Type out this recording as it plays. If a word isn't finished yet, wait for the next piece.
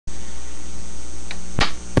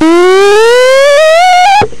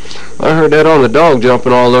I heard that on the dog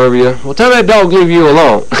jumping all over you. Well, tell that dog leave you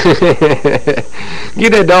alone.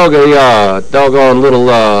 Give that dog a doggone little,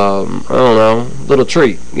 I don't know, little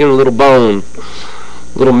treat. Give him a little bone,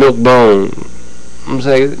 little milk bone. I'm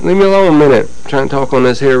saying, leave me alone a minute. I'm trying to talk on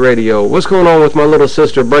this here radio. What's going on with my little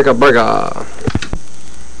sister, Breaker Breaker?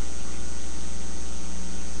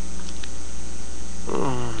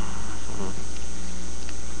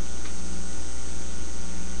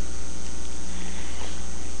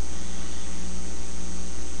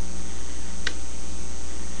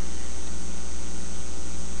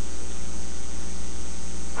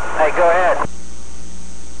 Hey, go ahead.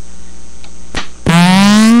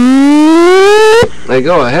 Hey,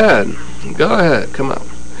 go ahead. Go ahead. Come on.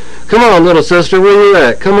 Come on, little sister. Where you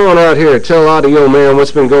at? Come on out here. Tell Audio Man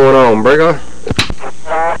what's been going on, Breaker.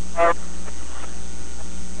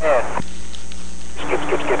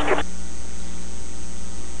 Skip.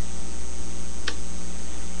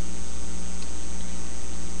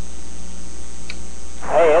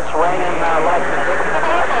 Hey, it's raining like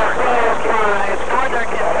Northern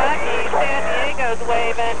Kentucky, San Diego's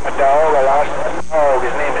waving. a dog. I lost a dog.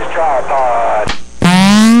 His name is Tripod.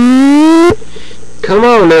 Come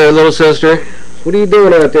on there, little sister. What are you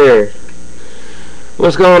doing out there?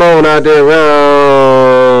 What's going on out there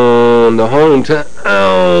around the hometown?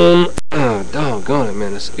 Oh, doggone it,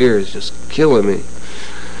 man. This ear is just killing me.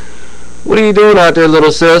 What are you doing out there,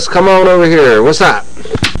 little sis? Come on over here. What's up?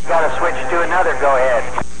 Gotta switch to another. Go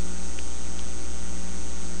ahead.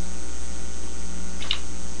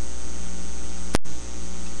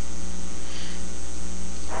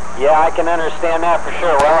 Yeah, I can understand that for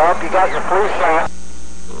sure. Well, I hope you got your flu shot.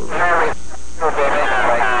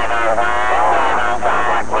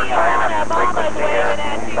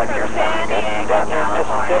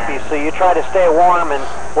 Mississippi, so you try to stay warm, and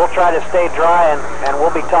we'll try to stay dry, and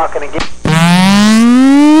we'll be talking again.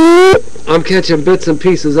 I'm catching bits and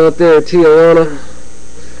pieces out there at Tijuana.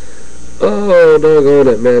 Oh, doggone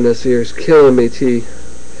it, man. This ear's killing me, T.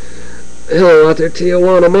 Hello out there,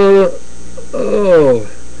 Tijuana, mama. Oh.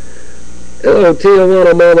 Hello,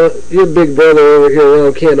 Tijuana, mama. Your big brother over here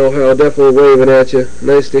around Canton, Ohio, definitely waving at you.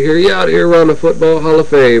 Nice to hear you out here around the Football Hall of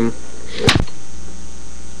Fame.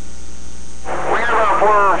 We got about 4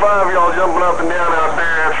 or 5 of y'all jumping up and down out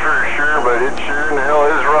there, that's for sure, but it sure in the hell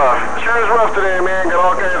is rough. Sure is rough today, man. Got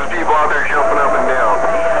all kinds of people out there jumping up and down.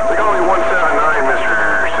 They call me 179, Mr.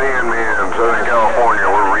 Sandman, Southern California.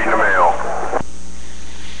 We're reading the mail.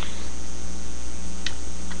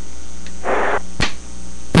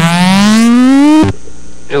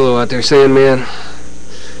 Hello out there, Sandman.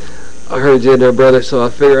 I heard you there, brother, so I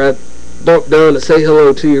figure I'd bump down to say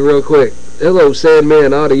hello to you real quick. Hello,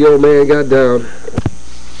 Sandman. Audio Man got down.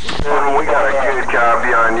 We got a good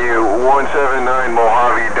copy on you. 179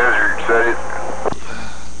 Mojave Desert, said it.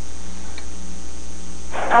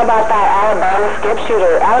 How about that Alabama skip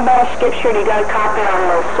shooter? Alabama skip shooter, you got a copy on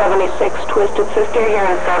the 76 Twisted Sister here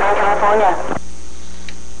in Southern California.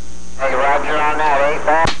 Hey, Roger on that,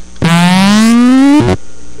 8-5.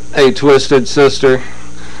 Hey, Twisted Sister.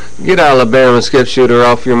 Get Alabama skip shooter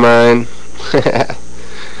off your mind.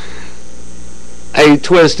 Hey,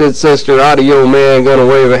 Twisted Sister, Audio Man gonna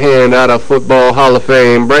wave a hand out of Football Hall of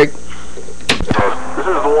Fame. Break. This is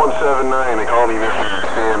the 179. They call me Mr.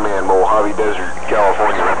 Sandman, Mojave Desert,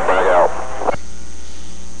 California. Back out.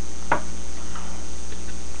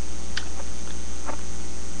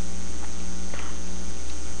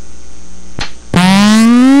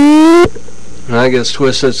 I guess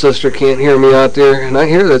Twisted Sister can't hear me out there, and I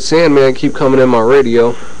hear that Sandman keep coming in my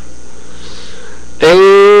radio.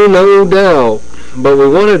 Ain't no doubt. But we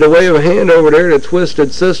wanted to wave a hand over there to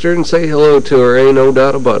Twisted Sister and say hello to her. Ain't no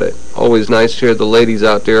doubt about it. Always nice to hear the ladies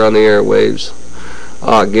out there on the airwaves.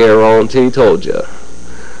 I guarantee told ya.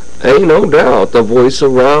 Ain't no doubt. The voice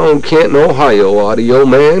around Canton, Ohio. Audio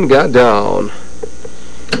Man got down.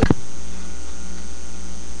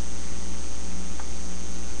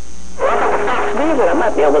 I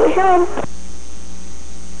might be able to hear him.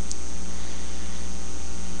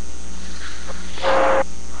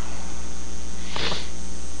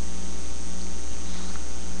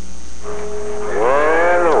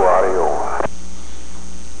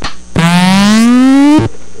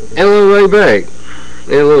 Hello, right back.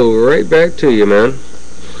 Hello, right back to you, man.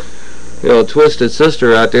 You know, Twisted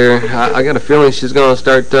Sister out there, I got a feeling she's going to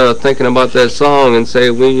start thinking about that song and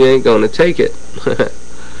say, we ain't going to take it.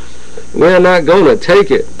 We're not going to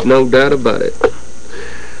take it, no doubt about it.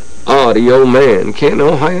 Audio Man, Canton,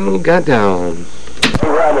 Ohio, got down.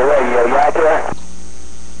 We're on the radio, you out there?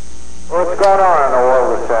 What's going on in the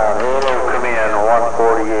world of sound? Hello, come in,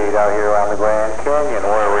 148 out here on the Grand Canyon.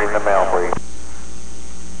 We're reading the mail for you.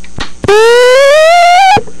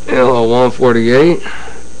 148.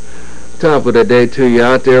 Top of the day to you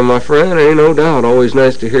out there, my friend. Ain't no doubt. Always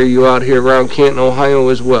nice to hear you out here around Canton, Ohio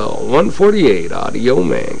as well. 148. Audio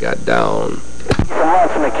Man got down. Some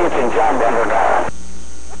lunch in the kitchen, John Denver guy.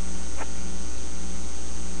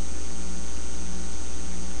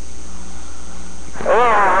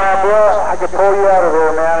 Well, I could pull you out of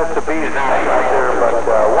there, man. It's a beast out there, but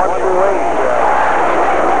 128.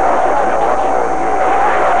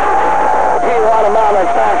 Tijuana Mama,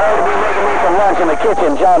 it's time for her to be making me some lunch in the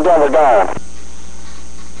kitchen, John Denver gone.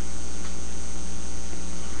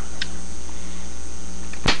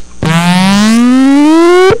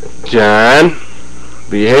 John,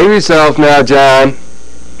 behave yourself now, John.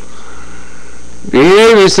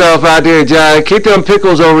 Behave yourself out there, John. Keep them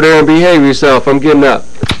pickles over there and behave yourself. I'm getting up.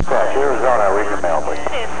 Crash, Arizona, read your mail, please.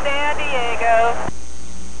 In San Diego.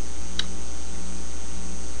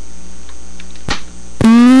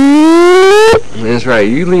 That's right.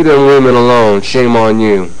 You leave them women alone. Shame on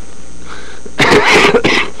you.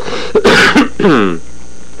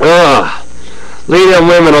 Leave them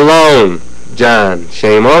women alone, John.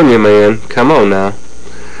 Shame on you, man. Come on now.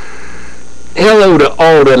 Hello to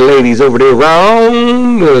all the ladies over there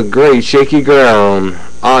around the great shaky ground.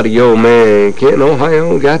 Audio Man, Canton,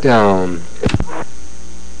 Ohio, got down.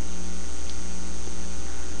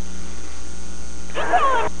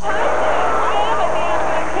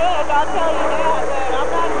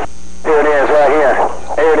 Here it is right here.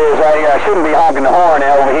 Here it is right here. I shouldn't be honking the horn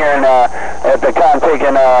over here in, at the Contig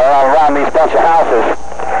and around these bunch of houses.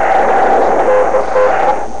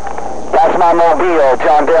 That's my mobile.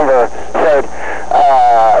 John Denver said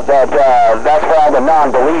that's for all the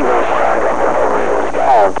non-believers.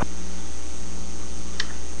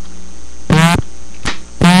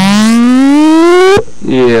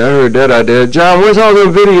 Yeah, I heard that I did. John, where's all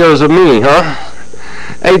them videos of me, huh?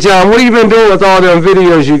 Hey, John, what have you been doing with all them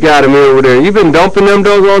videos you got of me over there? You been dumping them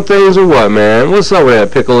doggone things or what, man? What's up with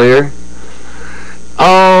that pickle ear?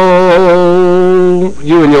 Oh,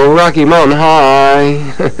 you and your Rocky Mountain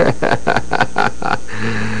High.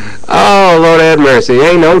 Oh, Lord have mercy.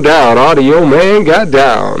 Ain't no doubt. Audio Man got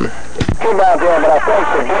down. Came out there, but I think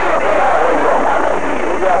the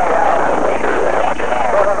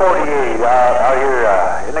 148 out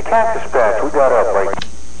here in the cactus patch. We got up like.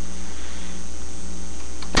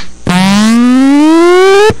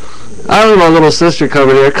 I heard my little sister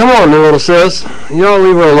coming here. Come on, little sis. Y'all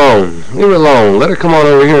leave her alone. Leave her alone. Let her come on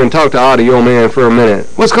over here and talk to Audio Man for a minute.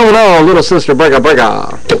 What's going on, little sister? Breaka,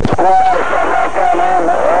 breaka.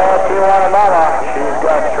 Tijuana Mama, she's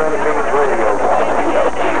got Trinity radio.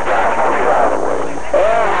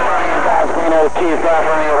 She's not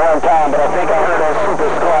for me at one time, but I think I heard a super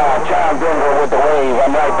squad, John Denver with the wave.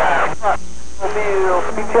 I'm right back.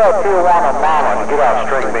 You tell Tijuana Mama to get out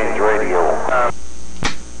straight means radio.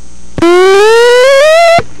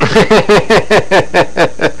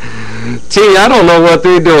 T, I don't know what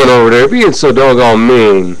they're doing over there. Being so doggone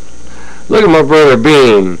mean. Look at my brother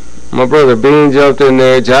Bean. My brother Bean jumped in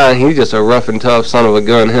there. John, he's just a rough and tough son of a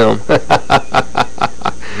gun, him. But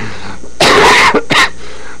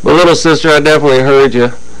little sister, I definitely heard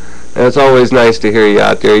you. And it's always nice to hear you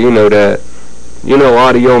out there. You know that. You know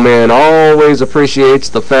Audio Man always appreciates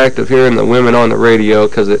the fact of hearing the women on the radio,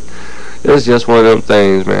 because it's just one of them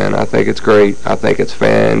things, man. I think it's great. I think it's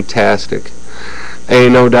fantastic.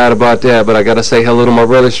 Ain't no doubt about that. But I got to say hello to my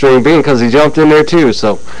brother Stream Bean, because he jumped in there too.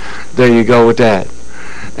 So there you go with that.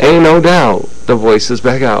 Ain't no doubt. The voice is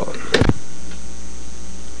back out.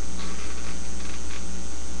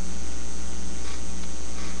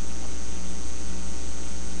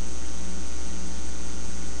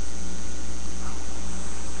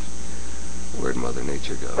 Where'd Mother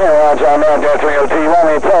Nature go? Yeah, John, man, Delta 302. You want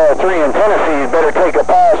me to tell 3 in Tennessee, you better take a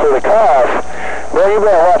pass with the cars. Well, you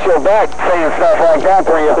better watch your back saying stuff like that,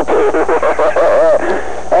 302.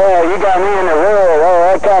 Oh, you got me in the rural. Oh,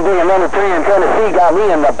 that can't be another 3 in Tennessee. Got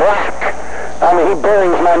me in the black. I mean, he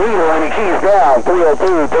buries my needle and he keys down.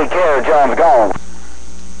 302, take care. John's gone.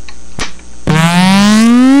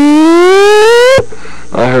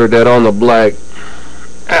 I heard that on the black.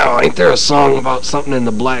 Ow, ain't there a song about something in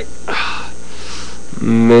the black?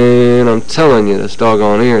 Man, I'm telling you, this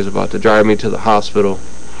doggone ear is about to drive me to the hospital.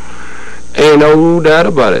 Ain't no doubt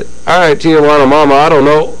about it. Alright, Tijuana Mama, I don't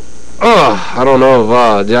know. I don't know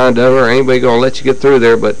if John Denver or anybody gonna let you get through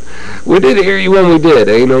there, but we did hear you when we did.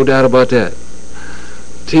 Ain't no doubt about that.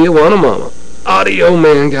 Tijuana Mama, Audio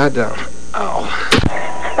Man got down. Ow.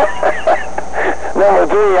 Number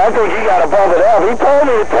 3, I think you gotta bump it up. He told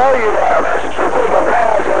me to tell you that.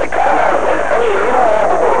 Hey, you don't have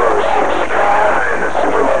to go to subscribe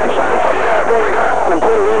and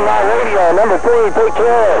put it in my radio. Number 3, take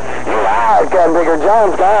care. You lied, Gun Digger.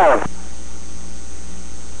 John's gone.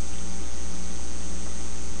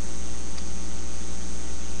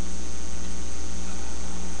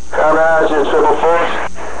 Come out, you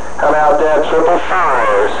 444. Come out there,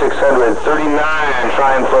 444. 639,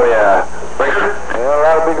 trying for ya. Breaker? Yeah, a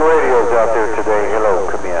lot of big radios out there today. Hello,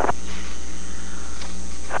 come in.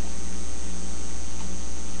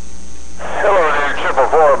 Hello there,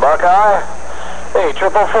 444, Buckeye. Hey,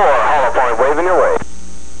 444,